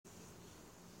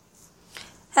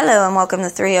Hello and welcome to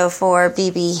 304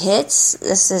 BB Hits.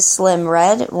 This is Slim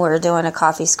Red. We're doing a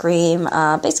coffee scream,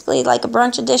 basically like a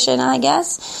brunch edition, I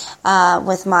guess,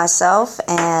 with myself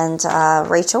and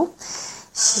Rachel.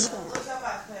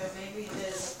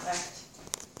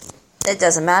 It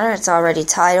doesn't matter. It's already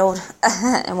titled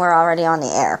and we're already on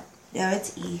the air. No,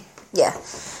 it's E. Yeah.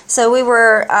 So we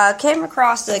came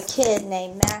across a kid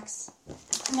named Max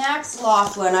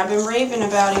Laughlin. I've been raving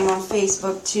about him on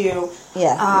Facebook too.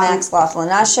 Yeah, Max Laughlin.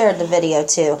 I shared the video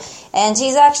too. And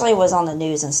he actually was on the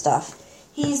news and stuff.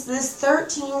 He's this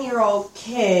 13-year-old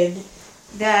kid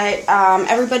that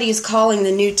everybody is calling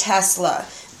the new Tesla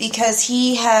because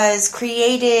he has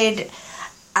created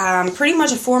pretty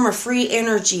much a form of free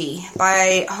energy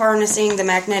by harnessing the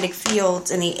magnetic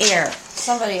fields in the air.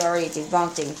 Somebody already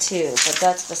debunked him too, but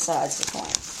that's besides the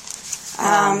point.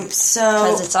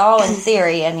 Because it's all in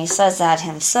theory, and he says that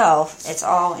himself. It's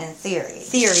all in theory.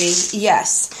 Theory,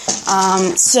 yes.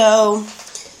 So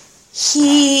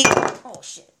he. Oh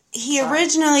shit.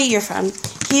 You're fine.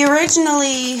 He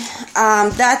originally,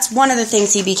 that's one of the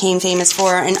things he became famous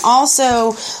for, and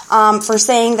also for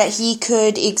saying that he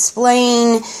could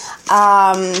explain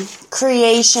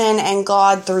creation and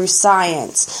God through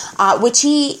science, which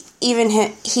he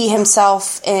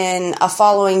himself in a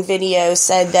following video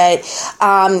said that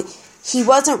he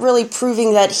wasn't really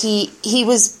proving that he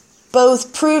was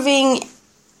both proving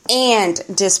and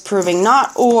disproving,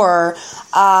 not or,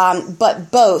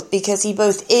 but both, because he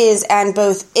both is and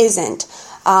both isn't,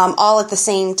 all at the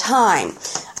same time.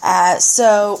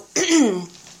 So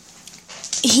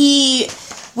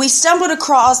we stumbled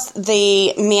across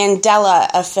the Mandela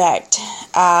effect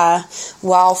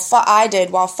while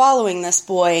following this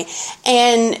boy,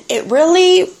 and it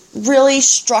really, really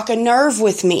struck a nerve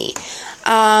with me.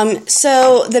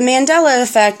 So the Mandela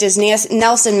effect is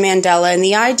Nelson Mandela, and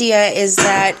the idea is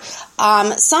that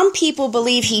some people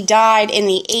believe he died in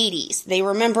the 80s. They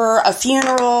remember a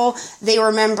funeral, they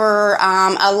remember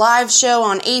a live show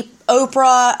on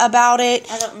Oprah about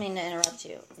it. I don't mean to interrupt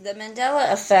you. The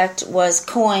Mandela effect was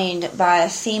coined by a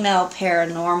female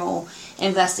paranormal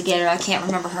investigator. I can't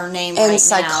remember her name right now. And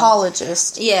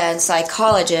psychologist. Yeah, and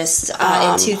psychologist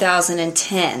in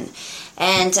 2010.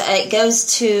 And it goes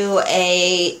to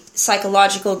a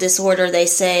psychological disorder, they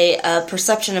say, a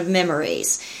perception of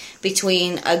memories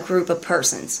between a group of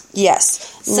persons.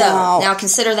 Yes. So, now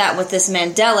consider that with this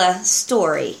Mandela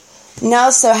story.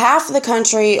 No, so half of the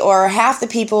country, or half the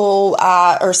people,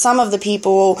 or some of the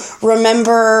people,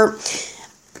 remember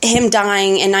him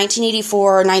dying in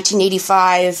 1984,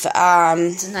 1985. To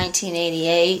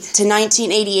 1988. To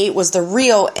 1988 was the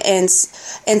real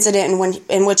incident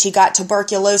in which he got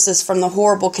tuberculosis from the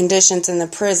horrible conditions in the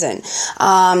prison.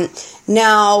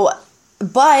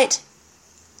 But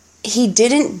he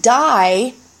didn't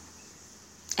die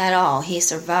at all. He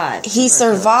survived. He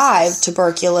survived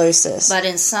tuberculosis. But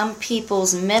in some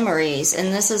people's memories,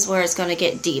 and this is where it's going to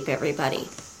get deep, everybody.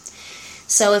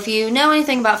 So if you know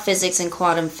anything about physics and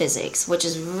quantum physics, which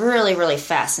is really, really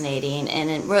fascinating, and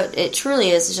it truly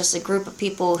is just a group of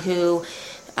people who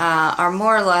are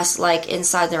more or less like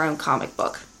inside their own comic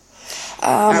book.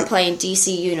 Are playing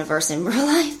DC Universe in real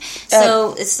life.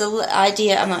 So it's the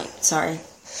idea. I'm not sorry.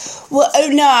 Well,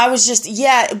 no, I was just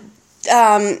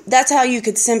that's how you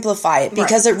could simplify it,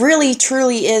 because it really,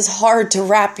 truly is hard to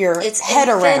wrap your head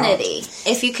around.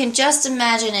 If you can just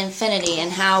imagine infinity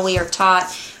and how we are taught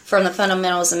from the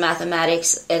fundamentals of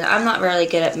mathematics, and I'm not really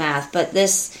good at math, but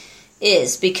this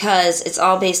is because it's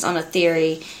all based on a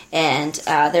theory, and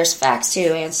there's facts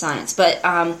too, and science. But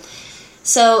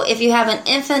so if you have an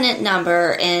infinite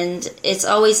number, and it's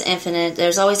always infinite,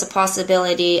 there's always a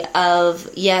possibility of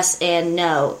yes and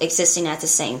no existing at the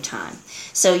same time.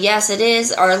 So yes, it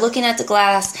is, or looking at the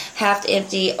glass half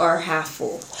empty or half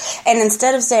full. And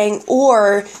instead of saying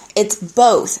or, it's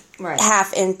both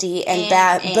half empty and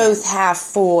both half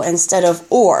full instead of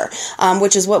or,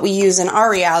 which is what we use in our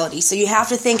reality. So you have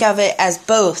to think of it as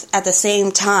both at the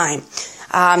same time.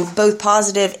 Both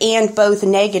positive and both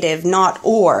negative, not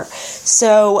or.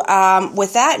 So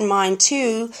with that in mind,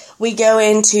 too, we go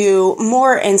into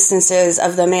more instances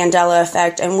of the Mandela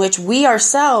effect in which we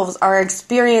ourselves are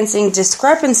experiencing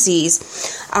discrepancies.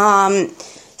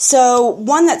 So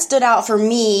one that stood out for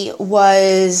me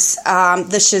was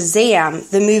the Shazam,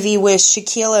 the movie with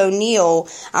Shaquille O'Neal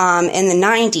in the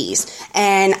 90s.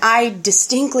 And I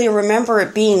distinctly remember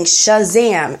it being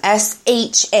Shazam,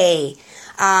 S-H-A.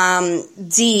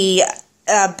 D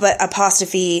but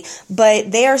apostrophe,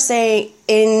 but they are saying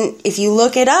if you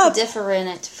look it up,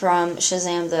 different from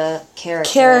Shazam the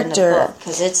character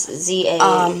because it's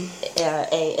ZAAM.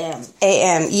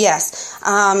 AM, yes,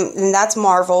 and that's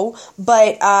Marvel.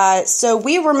 But so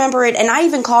we remember it, and I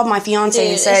even called my fiance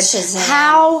and said,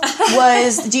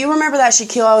 do you remember that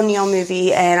Shaquille O'Neal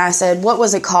movie? And I said, what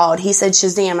was it called? He said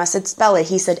Shazam. I said, spell it.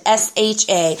 He said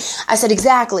SHA. I said,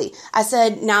 exactly. I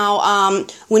said, now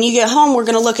when you get home, we're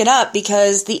going to look it up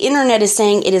because the internet is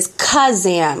saying it is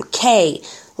Kazam, K,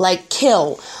 like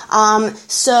kill.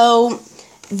 So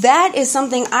that is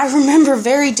something I remember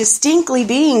very distinctly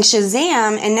being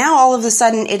Shazam, and now all of a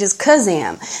sudden it is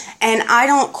Kazam. And I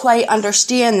don't quite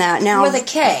understand that. Now, with a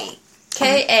K.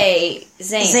 K-A,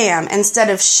 Zam, instead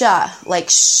of like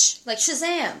sh. Like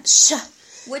Shazam. Sh.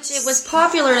 Which it was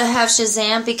popular to have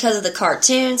Shazam because of the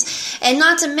cartoons. And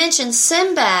not to mention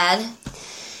Sinbad.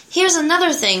 Here's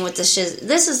another thing with the Shazam.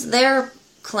 This is their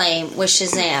claim with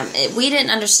Shazam. We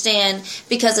didn't understand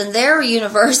because in their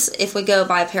universe, if we go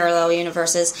by parallel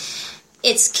universes,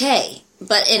 it's K.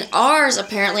 But in ours,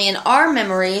 apparently, in our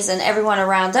memories and everyone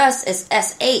around us, it's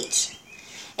SH.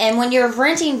 And when you're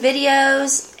renting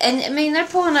videos, and I mean, they're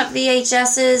pulling up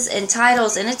VHSs and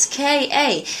titles, and it's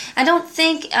KA. I don't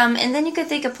think, and then you could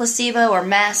think of placebo or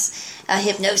mass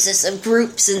hypnosis of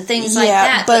groups and things like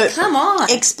that. But come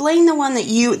on. Explain the one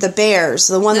the bears,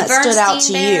 the one that stood out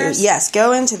to Bears. you. Yes,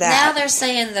 go into that. Now they're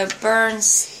saying the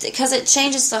Burns, because it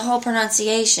changes the whole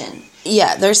pronunciation.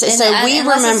 Yeah, unless it's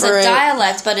a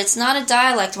dialect, but it's not a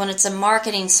dialect when it's a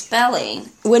marketing spelling.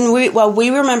 We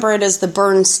remember it as the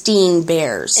Bernstein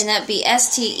Bears, and that'd be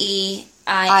STEIN,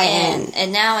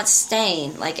 and now it's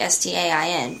Stain, like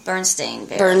STAIN, Bernstein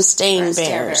Bears. Bernstein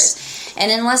Bears.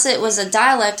 And unless it was a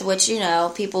dialect, which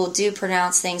people do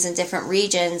pronounce things in different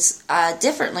regions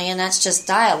differently, and that's just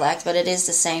dialect, but it is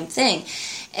the same thing.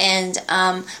 And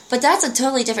but that's a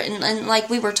totally different, and like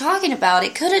we were talking about,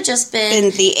 it could have just been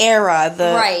in the era,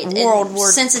 the World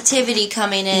War sensitivity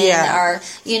coming in, or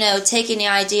taking the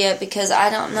idea, because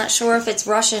I'm not sure if it's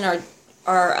Russian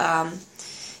or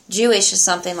Jewish or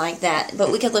something like that,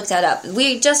 but we could look that up.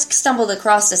 We just stumbled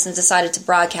across this and decided to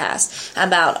broadcast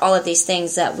about all of these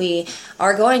things that we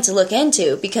are going to look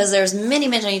into, because there's many,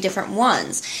 many different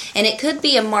ones. And it could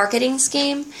be a marketing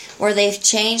scheme where they've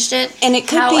changed it. And it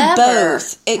could be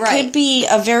both. It could be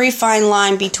a very fine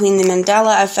line between the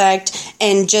Mandela effect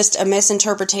and just a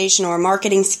misinterpretation or a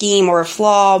marketing scheme or a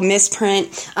flaw,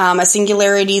 misprint, a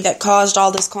singularity that caused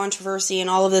all this controversy and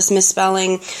all of this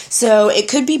misspelling. So it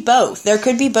could be both. There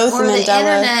could be both. Or the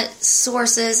internet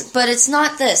sources, but it's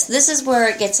not this. This is where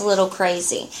it gets a little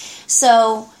crazy.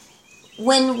 So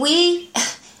when we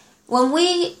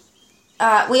always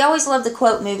love to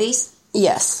quote movies.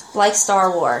 Yes. Like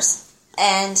Star Wars.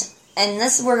 And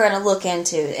this we're going to look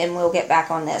into, and we'll get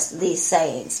back on these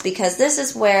sayings, because this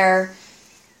is where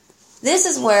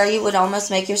you would almost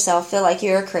make yourself feel like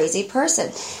you're a crazy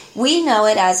person. We know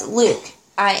it as Luke,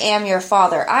 I am your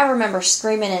father. I remember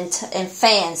screaming in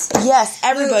fans. Yes,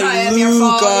 everybody. Luke, I am your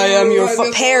father. I am your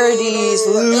father. Parodies.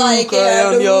 Luke, I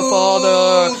am your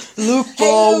father. Luke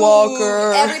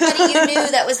Ballwalker. Everybody you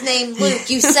knew that was named Luke,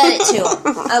 you said it to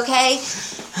him. Okay?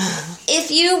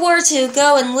 If you were to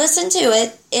go and listen to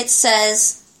it, it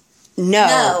says,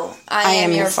 No, I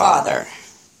am your father.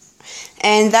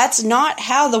 And that's not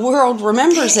how the world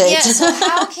remembers it. Yeah, so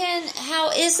how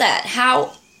is that?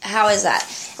 How is that?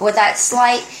 With that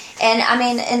slight,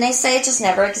 and they say it just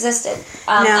never existed.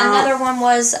 Another one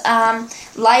was,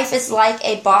 life is like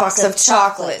a box of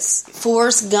chocolates.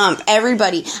 Forrest Gump,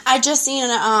 everybody. I just seen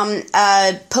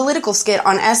a political skit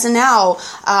on SNL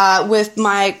with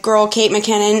my girl Kate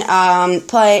McKinnon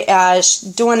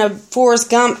doing a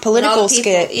Forrest Gump political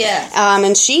skit. Yeah.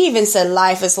 And she even said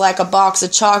life is like a box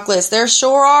of chocolates. There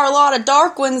sure are a lot of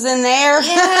dark ones in there.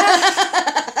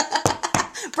 Yeah.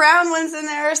 Brown ones in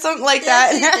there or something like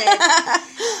that.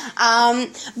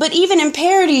 But even in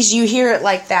parodies you hear it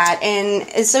like that,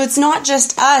 and so it's not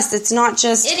just us, it's not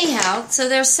just anyhow. So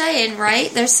they're saying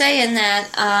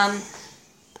that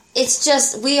it's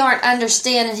just we aren't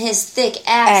understanding his thick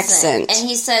accent. And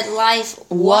he said life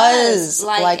was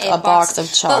like a box of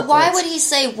chocolates. But why would he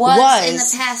say was in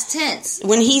the past tense?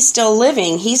 When he's still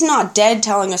living. He's not dead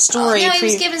telling a story. Oh, no, he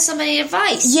was giving somebody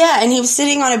advice. Yeah, and he was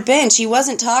sitting on a bench. He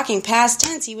wasn't talking past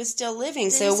tense. He was still living.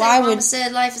 Didn't so why would...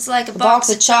 said life is like a box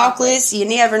of chocolates. You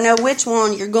never know which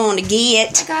one you're going to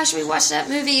get. Oh my gosh, we watched that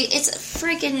movie. It's a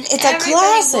classic. It's a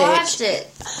classic. Watched it.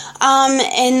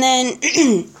 And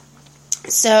then...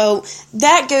 So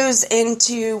that goes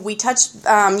into, we touched,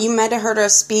 you might have heard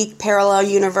us speak parallel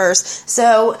universe.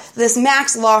 So this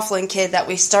Max Laughlin kid that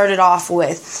we started off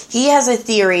with, he has a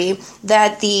theory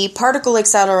that the particle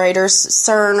accelerators,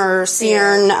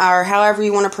 CERN, or however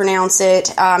you want to pronounce it,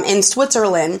 in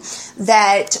Switzerland,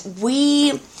 that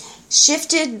we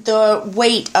shifted the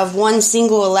weight of one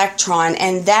single electron,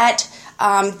 and that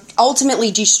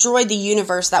ultimately destroyed the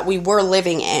universe that we were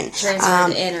living in.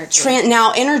 Transferred energy.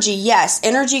 Now, energy, yes.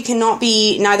 Energy cannot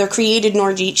be neither created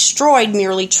nor destroyed,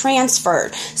 merely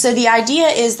transferred. So the idea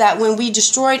is that when we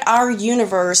destroyed our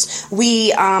universe,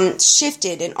 we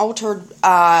shifted and altered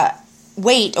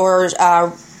weight or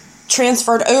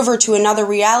transferred over to another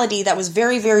reality that was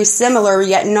very, very similar,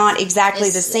 yet not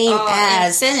exactly the same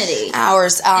as infinity.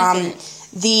 Ours.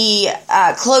 The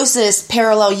closest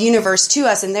parallel universe to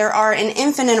us, and there are an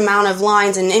infinite amount of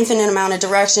lines, an infinite amount of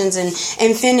directions, and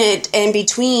infinite in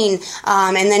between,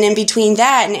 and then in between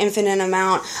that, an infinite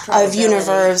amount of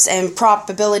universe and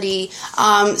probability.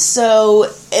 So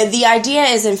the idea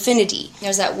is infinity.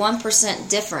 There's that 1%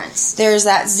 difference. There's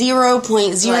that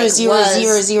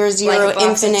 0.00000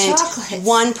 infinite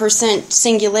 1%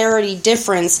 singularity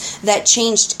difference that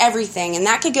changed everything, and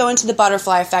that could go into the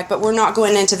butterfly effect, but we're not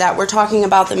going into that. We're talking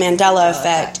about the Mandela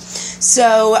effect.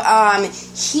 So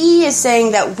he is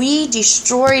saying that we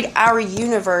destroyed our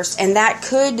universe, and that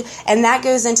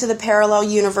goes into the parallel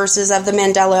universes of the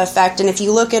Mandela effect. And if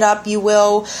you look it up, you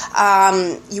will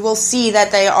see that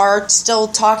they are still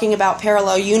talking about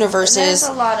parallel universes. There's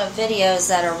a lot of videos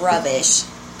that are rubbish.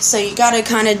 So you got to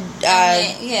kind of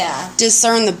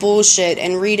discern the bullshit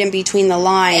and read in between the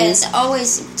lines. And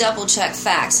always double check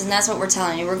facts, and that's what we're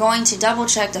telling you. We're going to double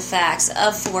check the facts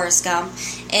of Forrest Gump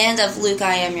and of Luke,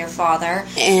 I Am Your Father.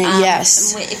 And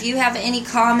yes. If you have any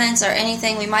comments or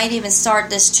anything, we might even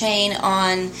start this chain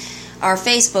on our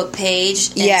Facebook page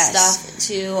and stuff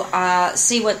to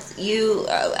see what you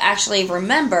actually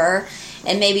remember,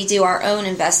 and maybe do our own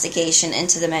investigation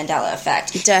into the Mandela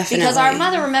effect. Definitely. Because our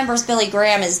mother remembers Billy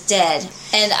Graham is dead.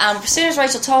 And as soon as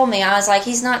Rachel told me, I was like,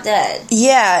 he's not dead.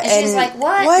 Yeah. And she was like,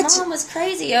 what? Mom was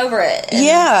crazy over it.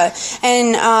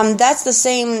 And and that's the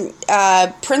same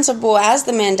principle as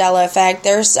the Mandela effect.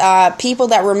 There's people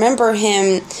that remembered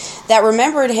him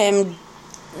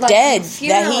dead,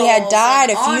 that he had died,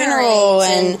 a funeral,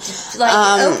 and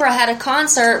Oprah had a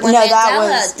concert when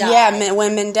Mandela died. Yeah,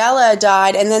 when Mandela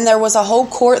died, and then there was a whole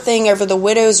court thing over the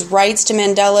widow's rights to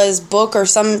Mandela's book or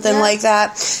something like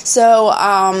that. So,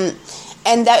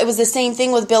 and that it was the same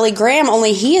thing with Billy Graham,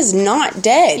 only he is not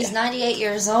dead. He's 98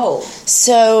 years old.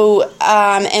 So,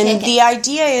 and the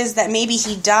idea is that maybe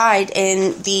he died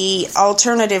in the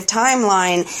alternative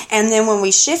timeline, and then when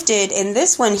we shifted in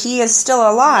this one, he is still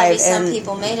alive. Maybe some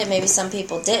people made it, maybe some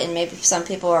people didn't. Maybe some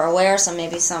people are aware,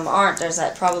 maybe some aren't. There's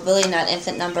that probability, not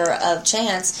infinite number of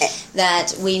chance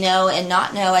that we know and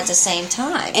not know at the same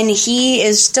time. And he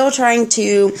is still trying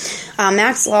to,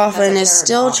 Max Laughlin is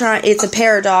still trying, it's a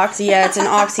paradox, it's an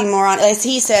oxymoron, as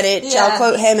he said it, I'll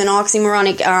quote him, an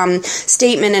oxymoronic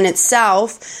statement in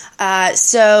itself. And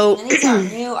these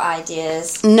aren't new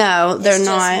ideas. No, they're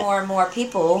not. It's just more and more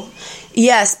people.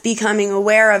 Yes, becoming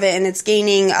aware of it, and it's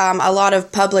gaining a lot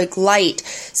of public light.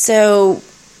 So,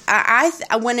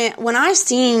 when I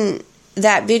seen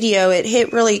that video, it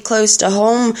hit really close to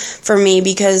home for me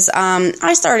because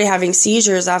I started having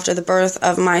seizures after the birth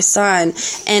of my son,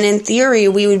 and in theory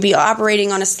we would be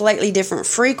operating on a slightly different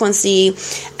frequency,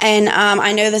 and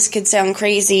I know this could sound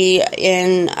crazy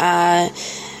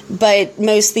but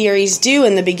most theories do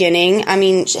in the beginning. I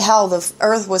mean, hell, the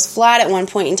earth was flat at one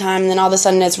point in time, and then all of a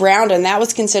sudden it's round, and that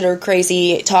was considered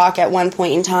crazy talk at one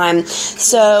point in time.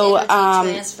 So,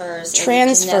 transfers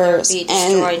can never be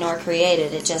destroyed nor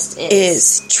created. It just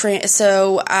is.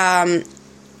 So,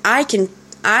 I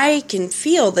can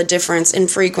feel the difference in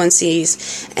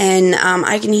frequencies, and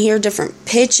I can hear different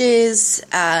pitches,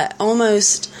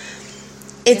 almost.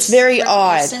 It's very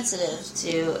odd. Sensitive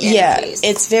to energies.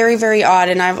 It's very, very odd,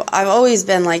 and I've always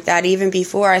been like that, even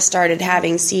before I started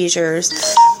having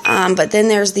seizures. But then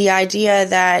there's the idea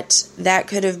that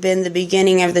could have been the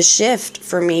beginning of the shift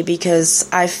for me, because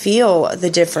I feel the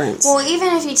difference. Well,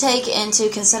 even if you take into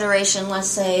consideration, let's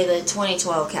say, the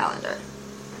 2012 calendar,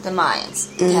 the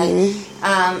Mayans, okay?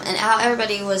 And how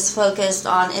everybody was focused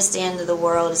on it's the end of the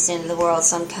world,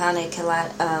 some kind of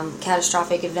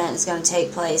catastrophic event is going to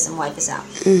take place and wipe us out.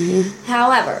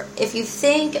 However, if you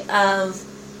think of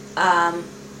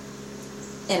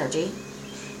energy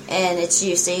and its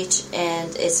usage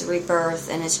and its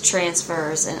rebirth and its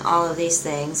transfers and all of these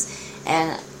things,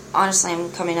 and honestly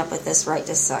I'm coming up with this right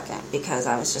this second because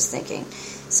I was just thinking,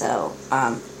 so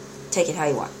take it how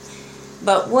you want.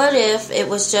 But what if it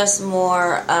was just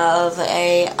more of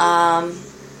a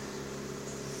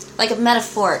like a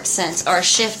metaphoric sense, or a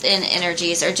shift in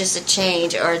energies, or just a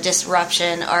change, or a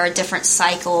disruption, or a different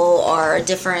cycle, or a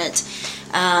different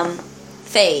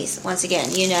phase, once again,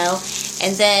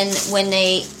 and then when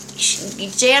they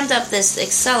jammed up this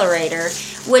accelerator,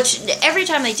 which every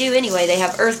time they do anyway, they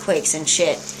have earthquakes and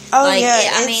shit. Oh, yeah.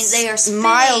 I mean, they are spinning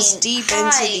miles deep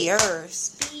into the earth.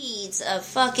 Speeds of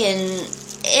fucking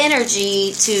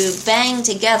energy to bang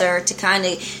together to kind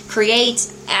of create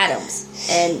atoms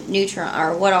and neutron,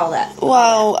 or what all that.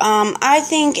 Well, I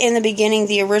think in the beginning,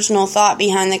 the original thought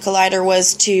behind the collider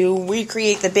was to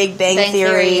recreate the Big Bang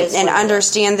Theory and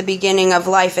understand the beginning of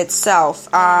life itself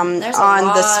on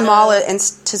the smallest, and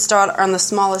to start on the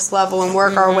smallest level and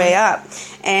work our way up.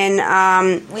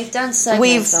 And we've done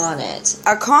segments on it.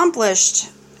 Accomplished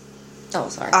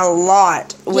a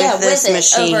lot with this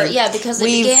machine. Because it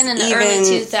began in the early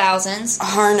 2000s.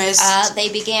 Harnessed. They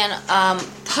began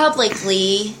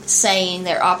publicly saying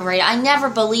they're operating. I never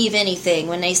believe anything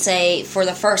when they say for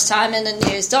the first time in the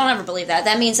news. Don't ever believe that.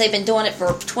 That means they've been doing it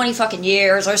for 20 fucking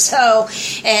years or so,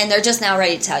 and they're just now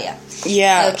ready to tell you.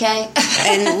 Yeah. Okay?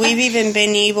 And we've even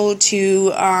been able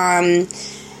to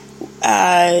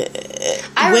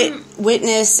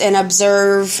witness and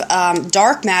observe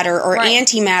dark matter or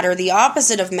antimatter, the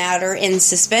opposite of matter, and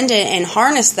suspend it and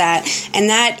harness that, and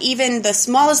that even the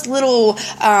smallest little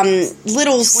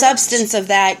substance of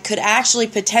that could actually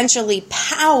potentially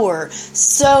power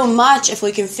so much if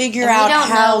we can figure out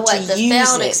how to use it. We don't know what the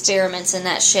failed experiments in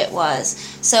that shit was.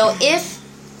 So if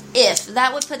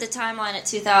that would put the timeline at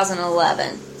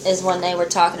 2011 is when they were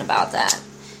talking about that.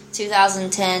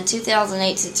 2010,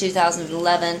 2008 to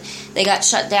 2011. They got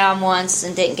shut down once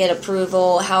and didn't get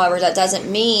approval. However, that doesn't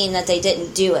mean that they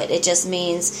didn't do it. It just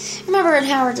means, remember in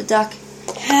Howard the Duck?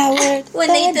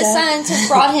 When the scientists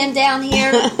brought him down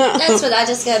here? That's what I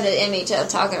just got an image of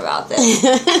talking about this.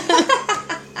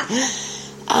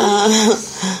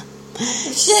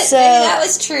 Shit, so, maybe that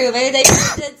was true. Maybe they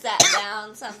did that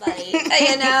down somebody,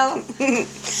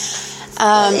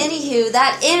 anywho,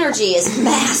 that energy is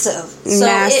massive. So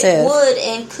it would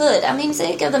and could. I mean,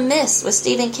 think of The Mist with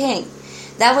Stephen King.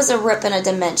 That was a rip in a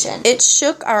dimension. It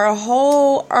shook our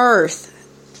whole earth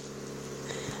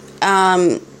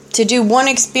to do one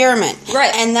experiment.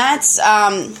 Right. And that's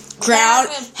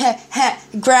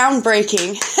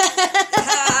groundbreaking.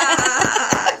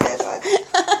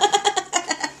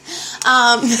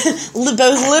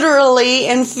 Both literally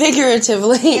and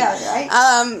figuratively. Yeah, right.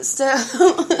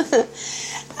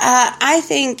 I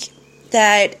think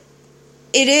that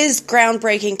it is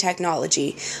groundbreaking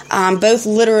technology, both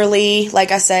literally,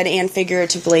 like I said, and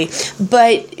figuratively.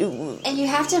 And you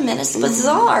have to admit, it's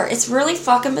bizarre. It's really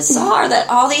fucking bizarre that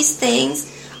all these things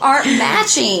aren't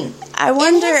matching. I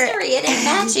wonder. In history, it ain't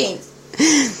matching.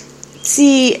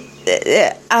 See,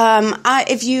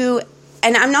 if you.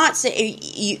 And I'm not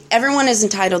saying everyone is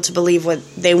entitled to believe what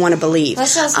they want to believe.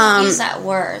 Let's just not use that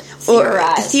word.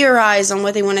 Theorize. Or theorize on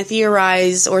what they want to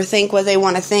theorize, or think what they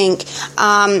want to think.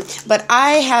 But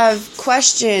I have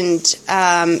questioned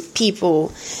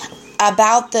people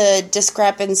about the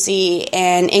discrepancy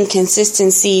and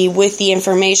inconsistency with the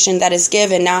information that is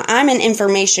given. Now, I'm an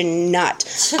information nut.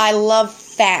 I love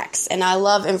facts, and I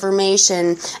love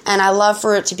information, and I love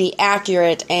for it to be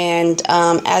accurate and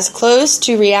as close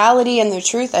to reality and the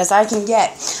truth as I can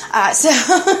get. I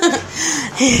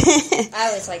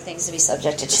always like things to be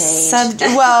subject to change.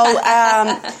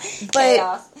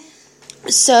 But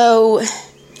so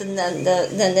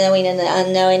the knowing and the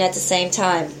unknowing at the same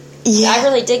time. Yeah. I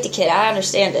really dig the kid. I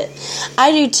understand it.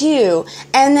 I do too.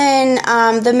 And then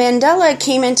the Mandela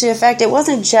came into effect. It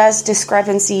wasn't just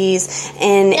discrepancies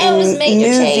in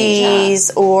movies,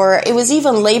 or it was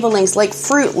even labelings like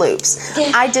Fruit Loops.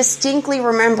 Yeah. I distinctly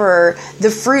remember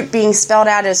the fruit being spelled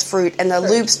out as fruit and the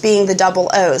loops being the double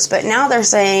O's. But now they're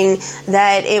saying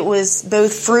that it was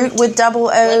both fruit with double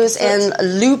O's and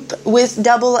loop with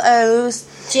double O's.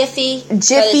 Jiffy.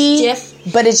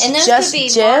 But it's and those just could be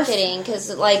Jif. Marketing, because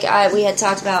we had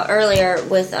talked about earlier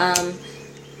with how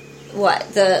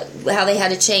they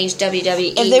had to change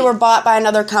WWE. If they were bought by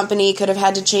another company, could have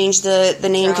had to change the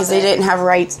name because they didn't have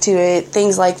rights to it,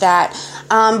 things like that.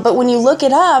 But when you look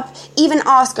it up, even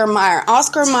Oscar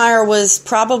Mayer was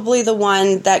probably the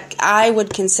one that I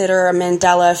would consider a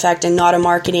Mandela effect and not a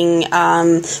marketing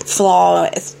flaw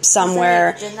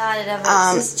somewhere. They denied it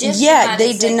ever existed.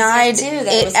 They denied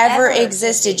it ever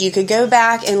existed. You could go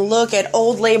back and look at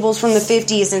old labels from the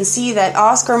 50s and see that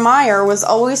Oscar Mayer was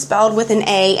always spelled with an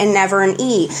A and never an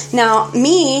E. Now,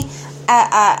 me,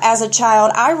 as a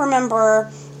child, I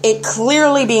remember it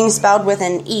clearly being spelled with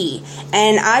an E.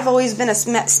 And I've always been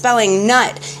spelling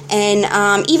nut.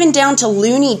 And even down to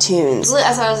Looney Tunes.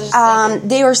 That's what I was just thinking.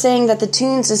 They were saying that the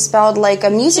tunes is spelled like a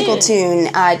musical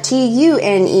tune,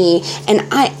 Tune. And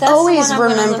That's always the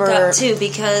one I'm remember... gonna look up too,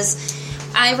 because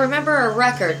I remember a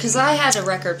record, because I had a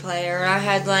record player. I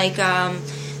had like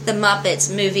the Muppets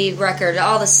movie record,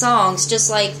 all the songs, just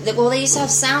like, well, they used to have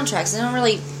soundtracks. They don't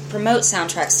really promote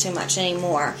soundtracks too much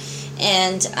anymore.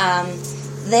 And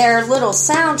their little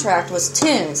soundtrack was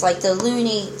tunes, like the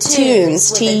Looney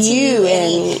Tunes,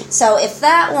 Tune. So if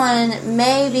that one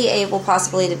may be able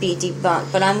possibly to be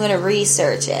debunked, but I'm going to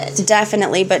research it.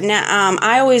 Definitely, but now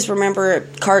I always remember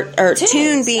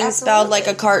tune being spelled like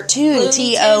a cartoon,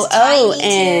 Toon.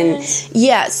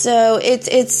 Yeah, so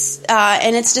it's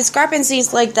and it's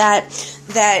discrepancies like that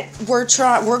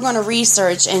we're going to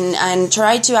research and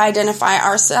try to identify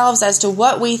ourselves as to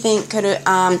what we think could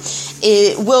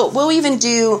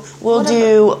we'll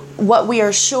do what we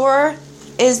are sure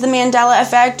is the Mandela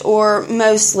effect, or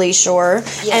mostly sure,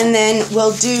 and then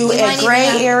we'll do a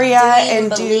gray area and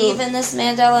believe in this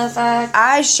Mandela effect.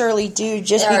 I surely do,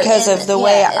 just because of the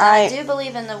way I do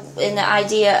believe in the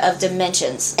idea of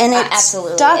dimensions, and it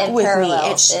absolutely stuck with me.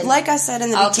 It's like I said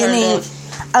in the beginning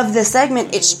of the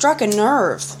segment, it struck a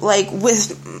nerve, like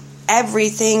with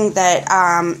everything that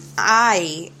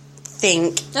I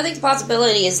think. I think the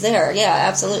possibility is there. Yeah,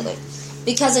 absolutely.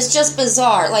 Because it's just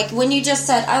bizarre. Like, when you just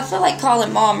said, I feel like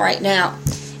calling Mom right now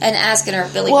and asking her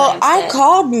if Billy Graham's dead. I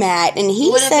called Matt, and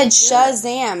he said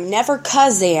Shazam, never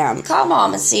Kazam. Call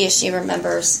Mom and see if she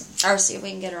remembers, or see if we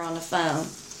can get her on the phone,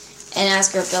 and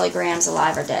ask her if Billy Graham's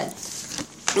alive or dead.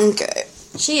 Okay.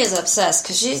 She is obsessed,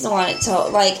 because she's the one that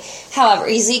told, like, however,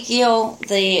 Ezekiel,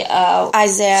 the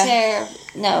Isaiah.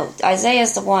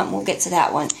 Isaiah's the one, we'll get to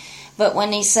that one. But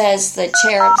when he says the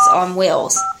cherubs on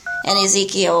wheels, and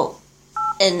Ezekiel...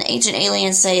 and Ancient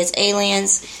Aliens say it's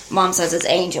aliens. Mom says it's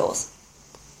angels.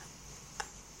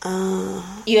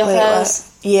 UFOs?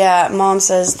 Yeah, Mom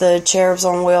says the cherubs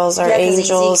on wheels are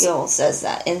angels. Ezekiel says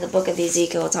that. In the book of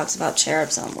Ezekiel, it talks about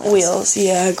cherubs on wheels.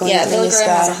 Going through Billy the Graham sky.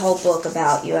 has a whole book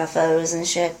about UFOs and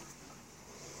shit.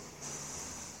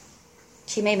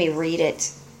 She made me read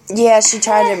it. Yeah, she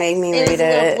tried to make me read it. It was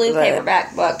a little blue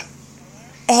paperback book.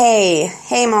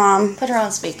 Hey, Mom. Put her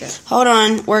on speaker. Hold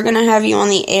on. We're going to have you on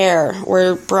the air.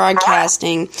 We're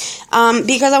broadcasting.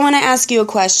 Because I want to ask you a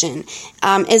question.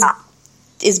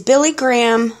 Is Billy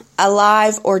Graham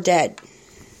alive or dead?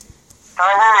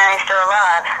 Oh, he's still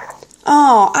alive.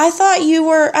 Oh, I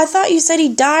thought you said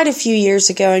he died a few years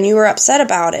ago and you were upset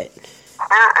about it.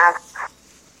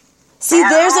 See,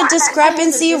 there's a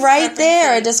discrepancy right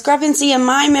there. A discrepancy in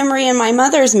my memory and my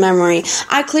mother's memory.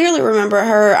 I clearly remember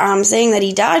her saying that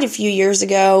he died a few years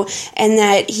ago and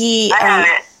that he... Pat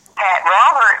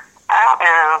Robert, I don't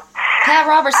know. Pat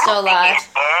Roberts still alive.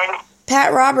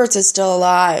 Pat Roberts is still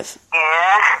alive.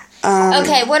 Yeah.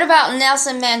 Okay, what about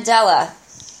Nelson Mandela?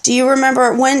 Do you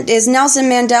remember, is Nelson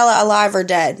Mandela alive or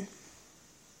dead?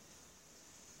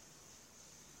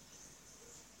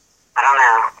 I don't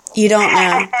know. You don't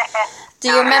know. Do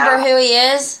you remember who he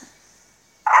is?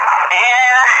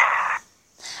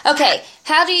 Yeah. Okay,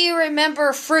 how do you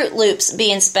remember Fruit Loops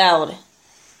being spelled?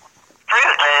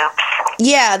 Fruit Loops.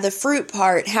 Yeah, the fruit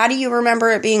part. How do you remember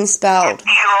it being spelled?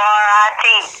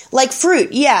 F-U-R-I-T. Like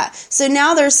fruit, yeah. So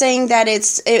now they're saying that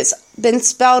it's been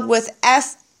spelled with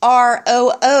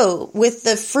F-R-O-O, with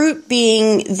the fruit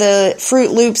being the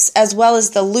Fruit Loops as well as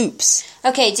the loops.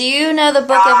 Okay, do you know the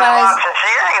book of I Isaiah? don't want some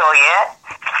cereal yet.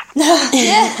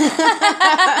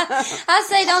 I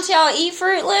say, don't y'all eat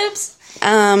Fruit Loops?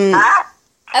 Huh?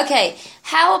 Okay,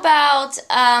 how about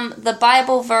the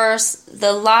Bible verse,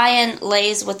 the lion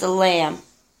lays with the lamb?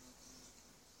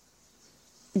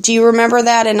 Do you remember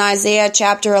that in Isaiah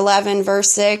chapter 11,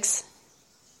 verse 6?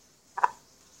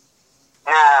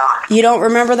 No. You don't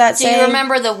remember that saying? Do you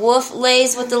remember the wolf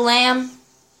lays with the lamb?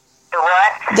 The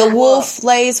what? The wolf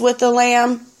lays with the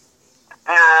lamb?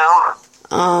 No.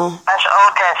 Oh. That's the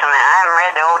Old Testament. I haven't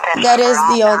read the Old Testament. That is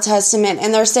the Old Testament.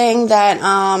 And they're saying that,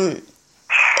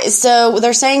 so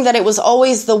they're saying that it was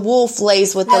always the wolf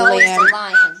lays with the No, it's lamb. the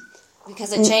lion.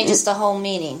 Because it changes the whole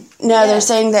meaning. No, they're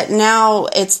saying that now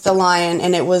it's the lion,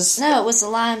 and it was... No, it was the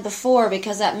lion before,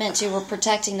 because that meant you were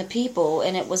protecting the people,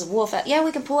 and it was a wolf. Yeah,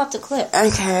 we can pull up the clip.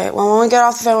 Okay, well, when we get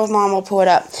off the phone with Mom, we'll pull it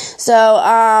up. So,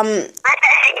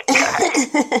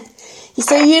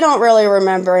 so you don't really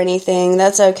remember anything.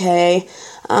 That's okay.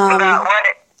 What else?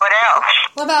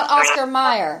 What about Oscar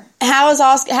Mayer? How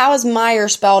is Meyer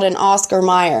spelled in Oscar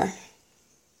Mayer?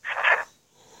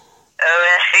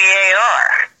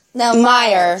 O-S-C-A-R. No,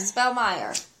 Meyer. Spell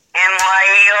Meyer.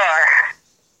 M-Y-E-R.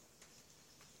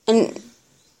 And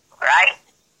right?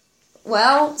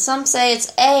 Well, some say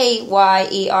it's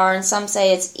A-Y-E-R, and some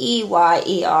say it's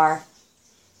E-Y-E-R.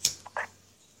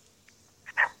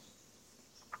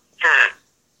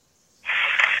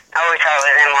 I always thought it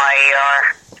was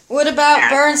M-Y-E-R. What about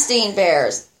Bernstein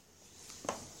Bears?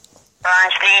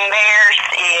 Bernstein Bears,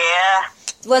 yeah.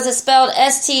 Was it spelled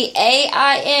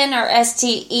S-T-A-I-N or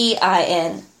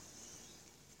S-T-E-I-N? I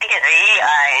think it's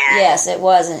E-I-N. Yes, it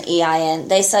was an E-I-N.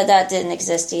 They said that didn't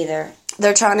exist either.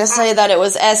 they're trying to say that it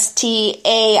was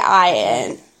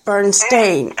S-T-A-I-N.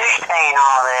 Bernstein. Who's saying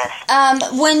all this?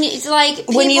 When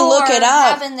you look are it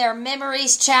up, having their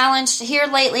memories challenged here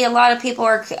lately, a lot of people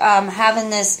are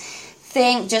having this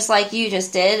thing, just like you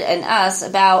just did, and us,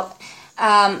 about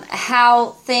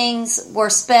how things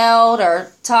were spelled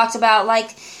or talked about.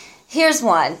 Like, here's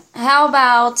one. How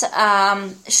about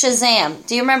Shazam?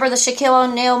 Do you remember the Shaquille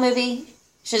O'Neal movie,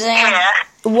 Shazam? Yeah.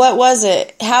 what was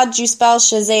it? How'd you spell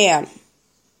Shazam?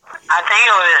 I think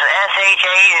it was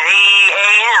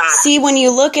S-H-A-Z-A-M. See, when you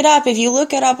look it up, if you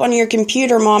look it up on your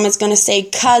computer, Mom, it's going to say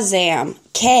Kazam.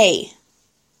 K.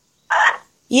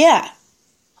 Yeah.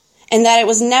 And that it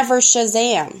was never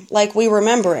Shazam, like we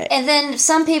remember it. And then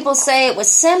some people say it was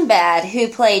Sinbad who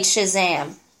played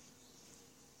Shazam.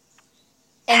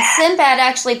 And Sinbad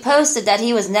actually posted that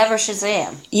he was never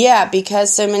Shazam. Yeah,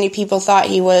 because so many people thought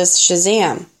he was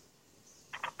Shazam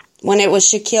when it was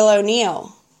Shaquille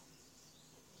O'Neal.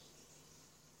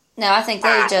 No, I think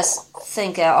they just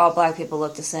think all black people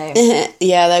look the same.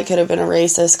 Yeah, that could have been a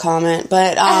racist comment,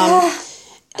 but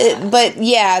but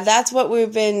yeah, that's what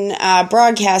we've been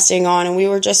broadcasting on, and we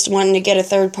were just wanting to get a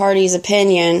third party's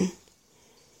opinion.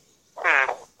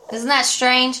 Isn't that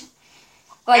strange?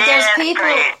 Like, Yeah, that's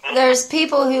crazy. there's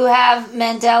people who have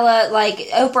Mandela, like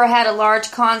Oprah had a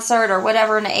large concert or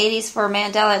whatever in the 80s for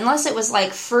Mandela, unless it was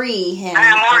like free him or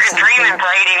Morgan something. Freeman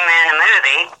played him in the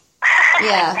movie.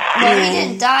 Yeah, well, he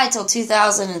didn't die till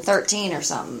 2013 or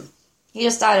something. He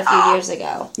just died a few years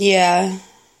ago. Yeah.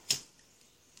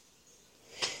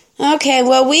 Okay,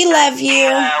 well, we love you.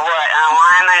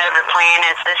 Alignment of the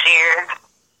planets this year.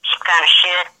 Some kind of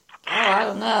shit. Oh, I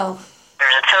don't know.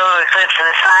 There's a total eclipse of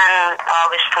the sun,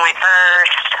 August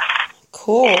 21st.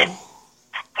 Cool.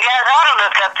 You guys ought to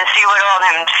look up to see what all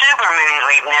them supermoons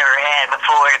we've never had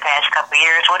before the past couple of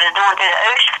years, what it's doing to the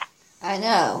ocean. I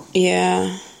know.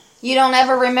 Yeah. You don't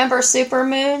ever remember super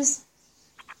moons?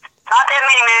 Not that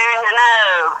many moons, no.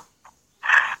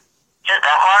 Just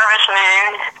a harvest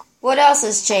moon. What else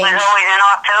has It was changed? always in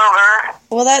October.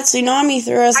 Well, that tsunami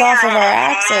threw us off of our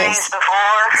axis.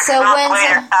 Before. So when's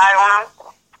later, it- I don't know.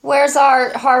 Where's our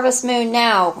harvest moon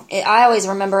now? I always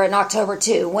remember it in October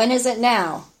too. When is it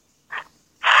now?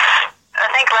 I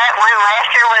think one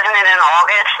last year wasn't it in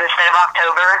August instead of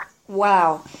October?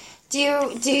 Wow. Do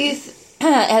you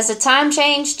has the time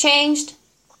changed? Time change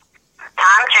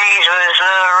was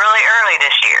really early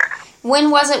this year. When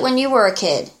was it when you were a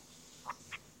kid?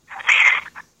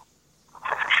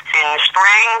 In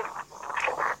spring,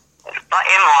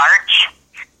 in March,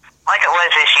 like it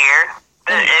was this year.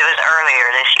 But it was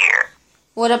earlier this year.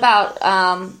 What about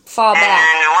fall And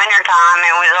back? in the wintertime,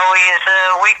 it was always a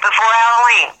week before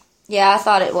Halloween. Yeah, I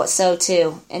thought it was so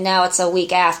too. And now it's a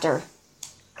week after.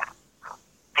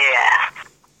 Yeah.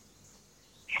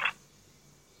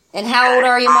 And how old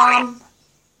are you, Mom?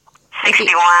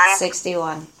 61.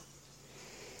 61.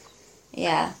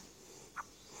 Yeah.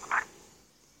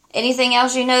 Anything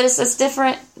else you notice that's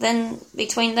different than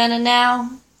between then and now?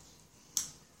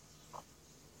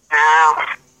 No.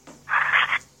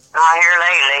 Not here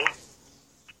lately.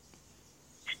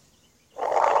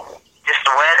 Just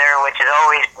the weather, which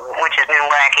has been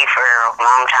wacky for a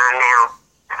long time now.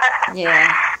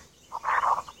 Yeah.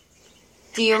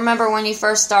 Do you remember when you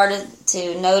first started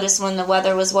to notice when the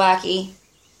weather was wacky?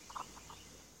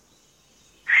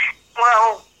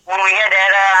 Well, when we had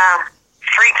that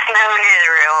freak snow in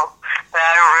Israel, but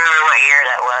I don't remember what year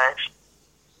that was.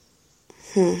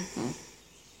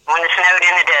 When it snowed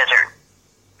in the desert.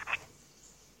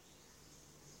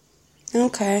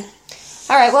 Okay.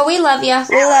 All right, well, we love you.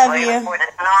 We love Way you. before the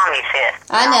tsunamis hit.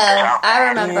 I know. I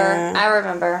remember. Yeah. I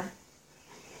remember.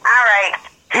 All right.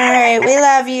 All right, we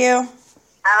love you.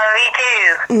 I love you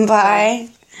too. Bye.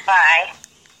 Bye.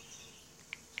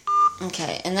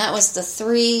 Okay, and that was the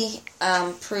 3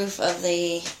 proof of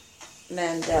the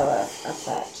Mandela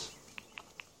effect.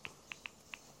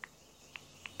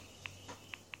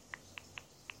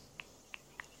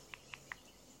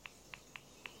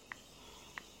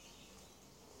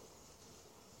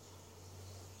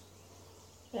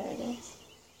 There it is.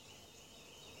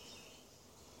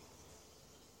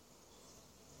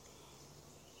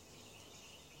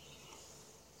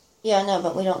 Yeah, no,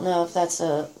 but we don't know if that's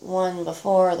the one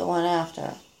before or the one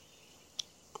after.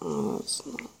 Oh, it's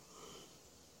not.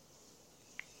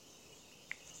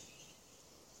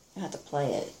 I have to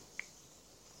play it.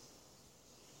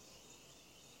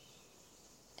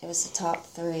 It was the top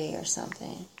 3 or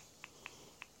something.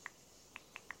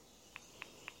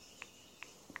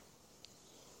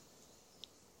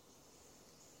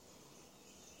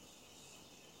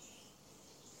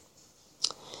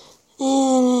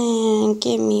 And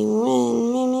give me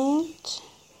 1 minute.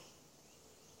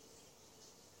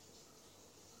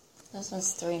 This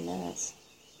one's 3 minutes.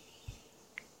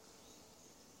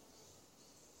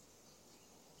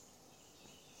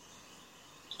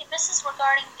 Okay, this is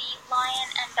regarding the lion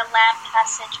and the lamb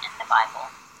passage in the Bible.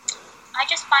 I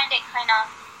just find it kind of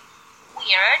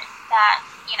weird that,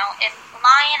 if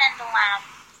lion and the lamb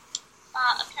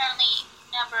apparently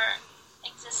never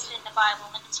existed in the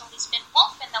Bible and it's always been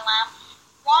wolf and the lamb,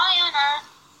 why on earth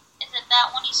is it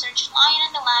that when you search lion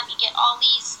and the lamb you get all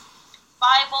these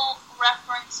Bible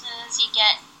references, you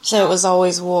get... So it was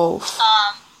always wolf.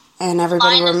 And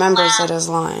everybody remembers it as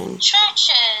lion.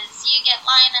 Churches, you get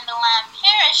lion and the lamb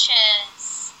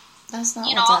parishes. That's not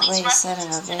what that lady said in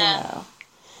her video.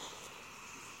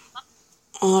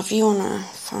 Well, if you want to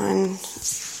find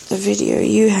the video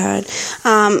you had.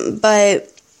 But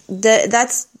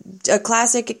that's a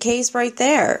classic case right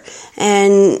there.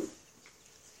 And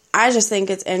I just think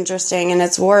it's interesting and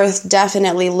it's worth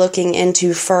definitely looking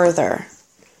into further.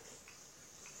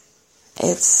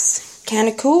 It's kind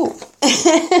of cool.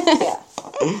 Yeah.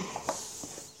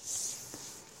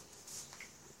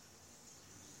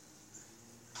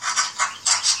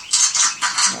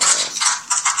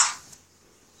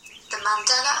 The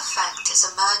Mandela effect is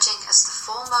emerging as the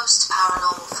foremost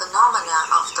paranormal phenomena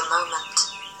of the moment.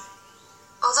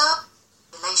 Although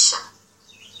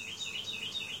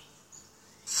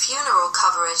funeral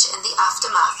coverage in the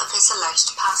aftermath of his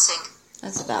alleged passing.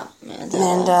 That's about Mandela.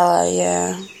 Mandela,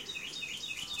 yeah.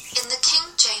 In the King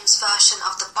James Version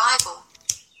of the Bible,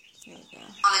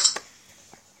 knowledge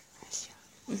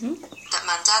that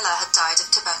Mandela had died of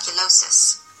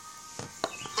tuberculosis.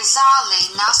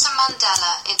 Bizarrely, Nelson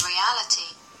Mandela, in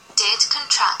reality, did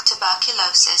contract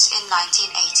tuberculosis in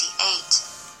 1988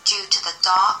 due to the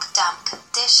dark, damp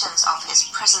conditions of his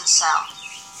prison cell.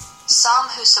 Some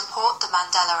who support the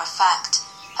Mandela effect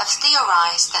have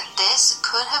theorized that this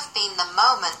could have been the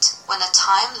moment when a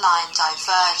timeline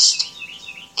diverged.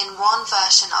 In one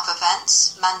version of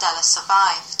events, Mandela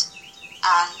survived,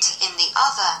 and in the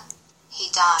other, he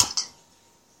died.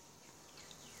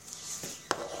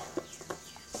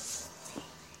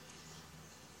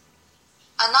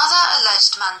 Another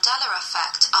alleged Mandela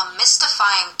effect are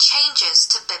mystifying changes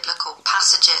to biblical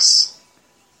passages.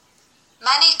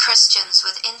 Many Christians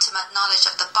with intimate knowledge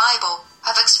of the Bible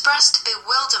have expressed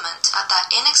bewilderment at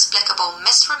that inexplicable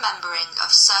misremembering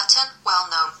of certain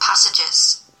well-known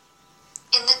passages.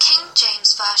 In the King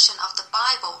James Version of the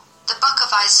Bible, the book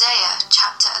of Isaiah,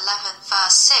 chapter 11,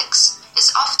 verse 6, is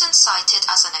often cited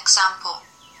as an example.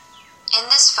 In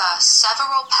this verse,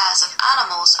 several pairs of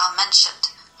animals are mentioned,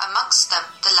 amongst them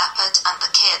the leopard and the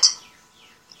kid.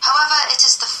 However, it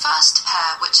is the first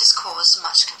pair which has caused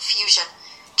much confusion,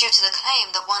 due to the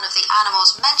claim that one of the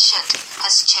animals mentioned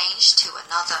has changed to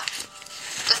another.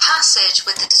 The passage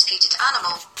with the disputed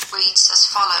animal reads as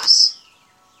follows.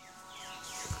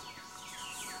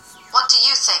 What do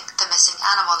you think the missing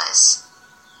animal is?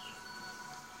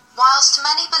 Whilst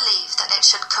many believe that it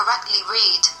should correctly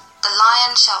read, the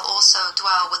lion shall also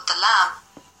dwell with the lamb,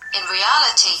 in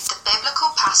reality, the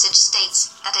biblical passage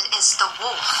states that it is the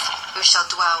wolf who shall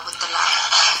dwell with the lamb.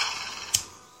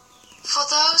 For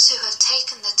those who have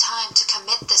taken the time to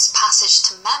commit this passage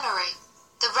to memory,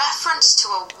 the reference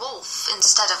to a wolf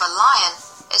instead of a lion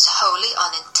is wholly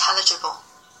unintelligible.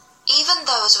 Even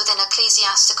those within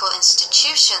ecclesiastical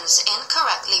institutions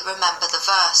incorrectly remember the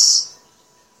verse.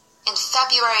 In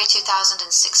February 2016,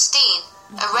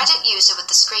 a Reddit user with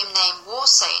the screen name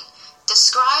Warsane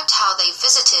described how they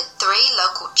visited 3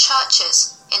 local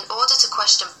churches in order to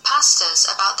question pastors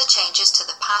about the changes to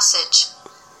the passage.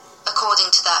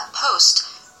 According to that post,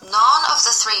 none of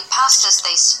the 3 pastors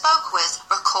they spoke with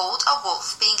recalled a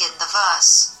wolf being in the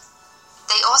verse.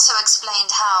 They also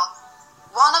explained how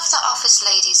one of the office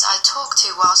ladies I talked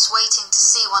to whilst waiting to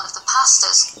see one of the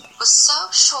pastors was so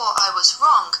sure I was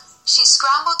wrong, she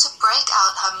scrambled to break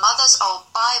out her mother's old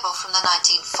Bible from the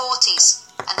 1940s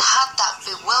and had that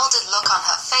bewildered look on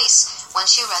her face when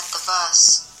she read the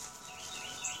verse.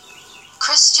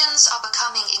 Christians are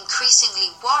becoming increasingly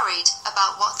worried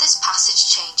about what this passage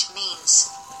change means.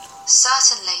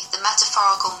 Certainly, the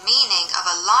metaphorical meaning of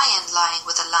a lion lying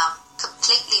with a lamb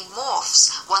completely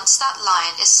morphs once that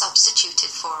lion is substituted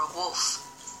for a wolf.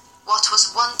 What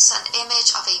was once an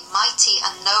image of a mighty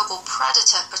and noble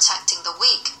predator protecting the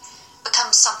weak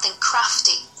becomes something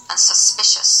crafty and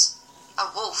suspicious, a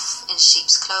wolf in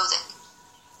sheep's clothing.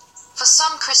 For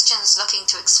some Christians looking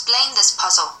to explain this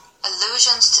puzzle,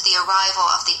 allusions to the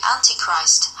arrival of the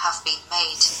Antichrist have been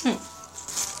made.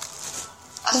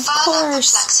 A further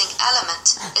perplexing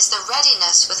element is the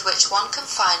readiness with which one can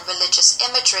find religious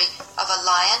imagery of a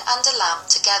lion and a lamb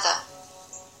together.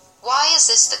 Why is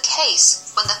this the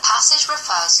case when the passage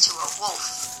refers to a wolf?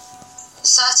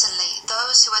 Certainly,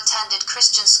 those who attended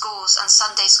Christian schools and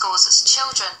Sunday schools as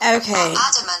children are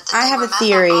adamant that they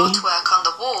remember artwork on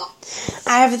the wall.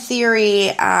 I have a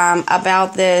theory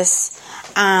about this.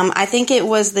 I think it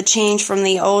was the change from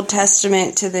the Old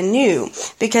Testament to the New.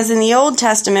 Because in the Old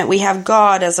Testament, we have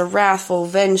God as a wrathful,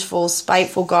 vengeful,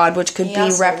 spiteful God, which could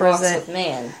which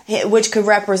could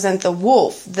represent the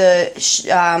wolf,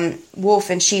 the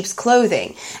wolf in sheep's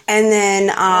clothing. And then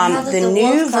the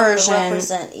new version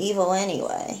represent evil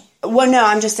anyway. Well, no,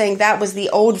 I'm just saying that was the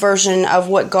old version of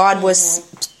what God was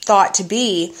thought to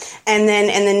be. And then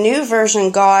in the new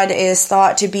version, God is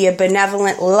thought to be a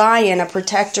benevolent lion, a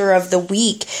protector of the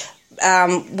weak,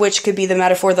 which could be the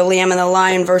metaphor, the lamb and the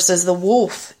lion versus the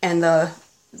wolf and the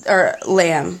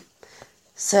lamb.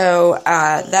 So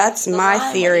that's my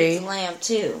theory. The lamb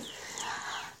too.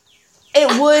 It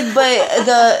would, but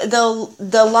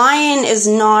the lion is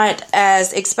not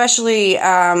as, especially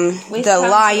the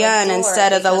lion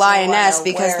instead of the lioness,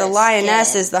 because the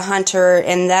lioness is the hunter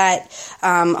in that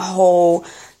whole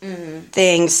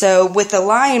thing. So with the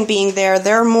lion being there,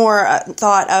 they're more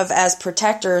thought of as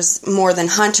protectors more than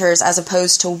hunters, as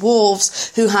opposed to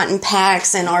wolves who hunt in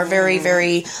packs and are very,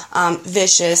 very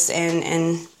vicious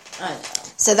and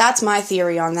so that's my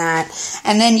theory on that.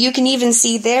 And then you can even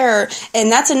see there,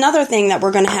 and that's another thing that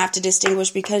we're going to have to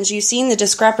distinguish, because you've seen the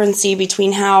discrepancy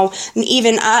between how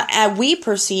even we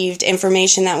perceived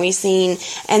information that we've seen,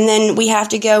 and then we have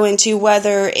to go into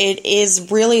whether it is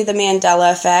really the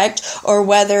Mandela effect, or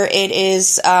whether it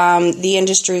is the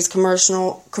industry's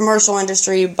commercial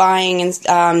industry buying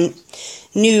and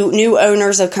new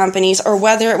owners of companies, or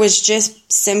whether it was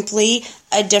just simply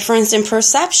a difference in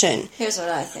perception. Here's what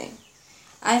I think.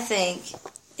 I think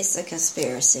it's a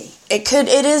conspiracy.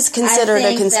 It is considered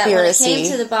a conspiracy. That when it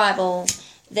came to the Bible,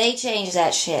 they changed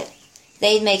that shit.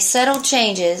 They make subtle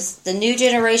changes. The new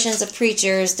generations of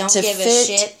preachers don't give a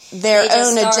shit. Their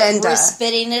own agenda. We're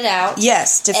spitting it out.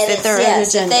 Yes, to fit their own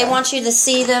agenda. They want you to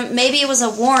see them. Maybe it was a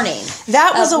warning.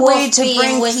 That was a way to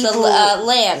bring with people. The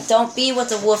lamb. Don't be with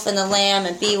the wolf and the lamb,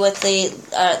 and be with the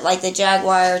like the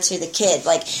jaguar to the kid.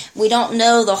 Like, we don't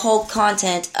know the whole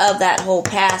content of that whole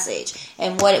passage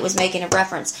and what it was making a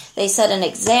reference. They set an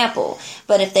example,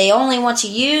 but if they only want to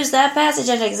use that passage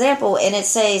as an example, and it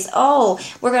says, "Oh,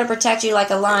 we're going to protect you like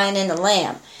a lion and a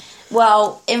lamb."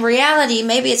 Well, in reality,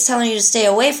 maybe it's telling you to stay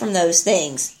away from those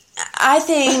things. I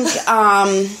think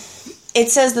it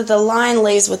says that the lion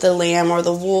lays with the lamb, or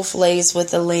the wolf lays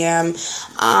with the lamb.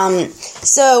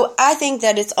 So I think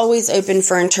that it's always open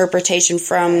for interpretation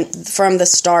from the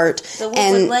start. The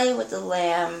wolf would lay with the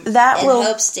lamb in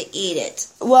hopes to eat it.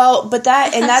 Well, but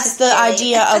that's the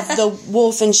idea of the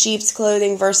wolf in sheep's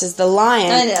clothing versus the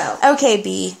lion. I know. Okay,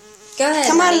 bee. Go ahead.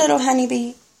 Come on, little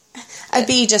honeybee. A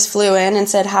bee just flew in and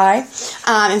said hi,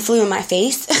 and flew in my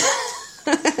face.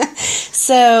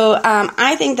 So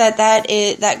I think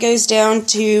that goes down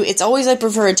to, it's always open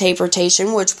for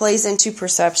interpretation, which plays into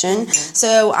perception. Mm-hmm.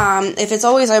 So if it's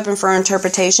always open for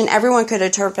interpretation, everyone could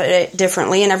interpret it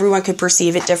differently, and everyone could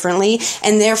perceive it differently,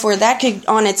 and therefore that could,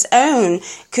 on its own,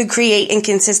 could create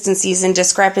inconsistencies and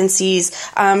discrepancies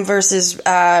versus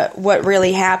what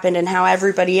really happened and how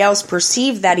everybody else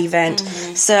perceived that event.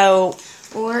 Mm-hmm. So.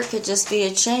 Or it could just be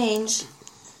a change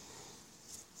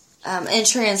in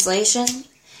translation.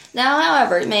 Now,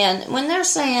 however, man, when they're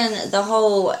saying the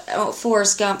whole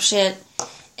Forrest Gump shit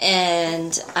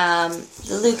and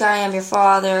the Luke, I am your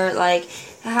father, like,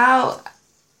 how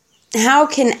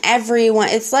can everyone...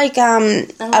 It's like...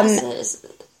 unless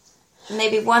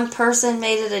maybe one person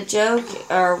made it a joke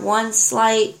or one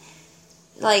slight...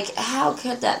 Like, how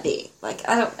could that be? Like,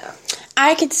 I don't know.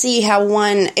 I could see how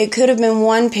it could have been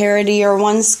one parody or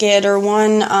one skit or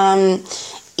one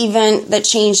event that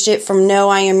changed it from "No,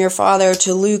 I am your father"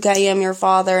 to "Luke, I am your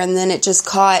father," and then it just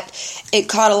caught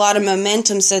a lot of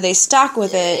momentum, so they stuck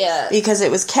with it because it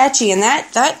was catchy, and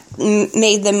that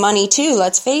made them money too.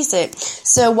 Let's face it.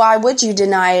 So why would you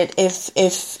deny it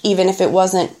even if it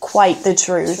wasn't quite the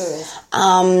truth?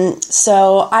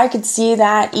 So I could see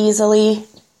that easily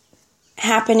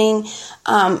happening,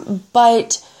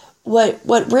 but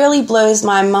what really blows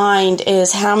my mind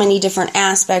is how many different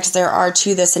aspects there are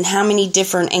to this and how many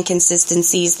different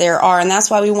inconsistencies there are. And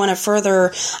that's why we want to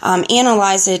further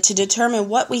analyze it to determine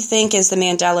what we think is the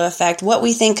Mandela effect, what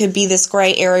we think could be this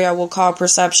gray area we'll call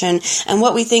perception, and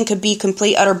what we think could be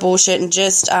complete utter bullshit and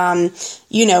just,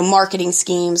 marketing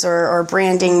schemes or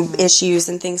branding issues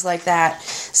and things like that.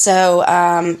 So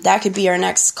that could be our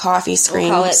next coffee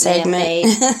screen segment.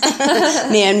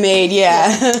 Man-made. Man-made, yeah.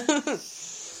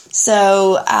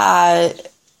 So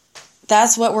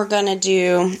that's what we're going to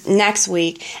do next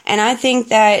week. And I think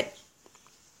that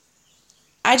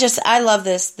I love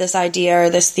this idea or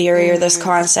this theory or this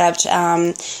concept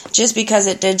just because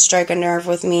it did strike a nerve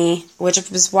with me, which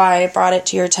was why I brought it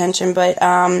to your attention. But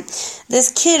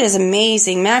this kid is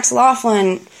amazing. Max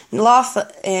Laughlin,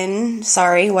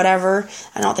 sorry, whatever.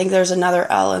 I don't think there's another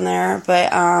L in there.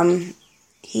 But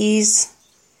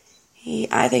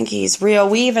I think he's real.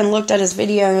 We even looked at his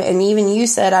video, and even you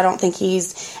said I don't think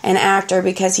he's an actor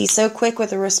because he's so quick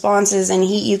with the responses, and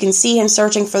you can see him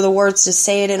searching for the words to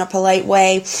say it in a polite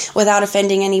way without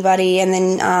offending anybody. And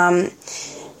then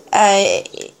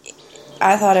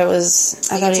I thought it was.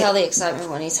 You can tell the excitement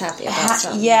when he's happy about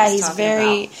something. Yeah, he's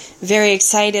very, very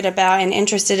excited about and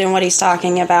interested in what he's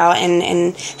talking about,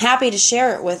 and happy to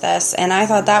share it with us. And I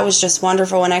thought that was just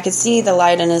wonderful, and I could see the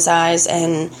light in his eyes,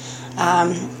 and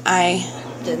I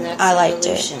liked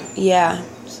it. Yeah.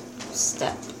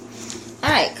 Step. All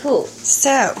right, cool.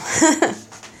 So,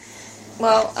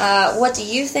 well, what do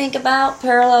you think about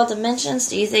parallel dimensions?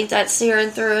 Do you think that's searing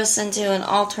through us into an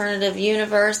alternative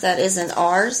universe that isn't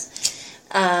ours?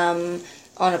 On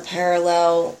a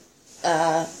parallel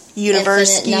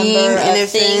universe scheme,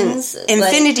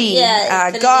 infinity,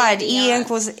 God, E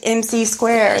equals MC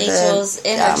squared. Equals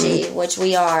energy, which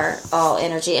we are all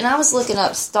energy. And I was looking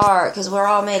up star, because we're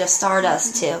all made of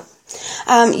stardust, too.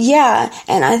 Yeah,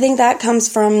 and I think that comes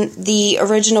from the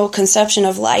original conception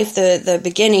of life, the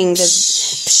beginning,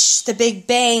 the Big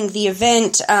Bang, the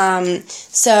event.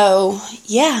 So,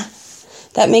 yeah,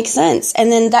 that makes sense. And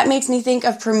then that makes me think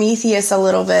of Prometheus a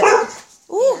little bit.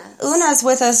 Ooh, yes. Una's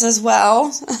with us as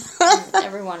well.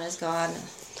 Everyone is gone.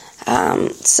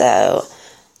 So,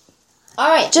 all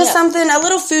right, just something, a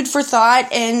little food for thought,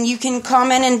 and you can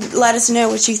comment and let us know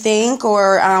what you think,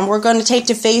 or we're going to take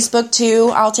to Facebook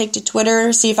too. I'll take to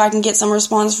Twitter, see if I can get some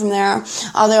response from there.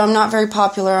 Although I'm not very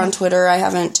popular on Twitter, I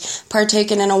haven't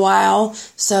partaken in a while,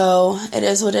 so it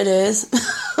is what it is.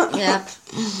 Yep.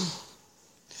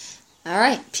 All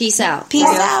right, peace out. Peace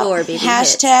out.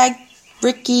 Hashtag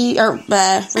Ricky or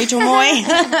Rachel Moy.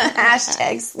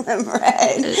 Hashtag Slim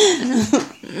Red.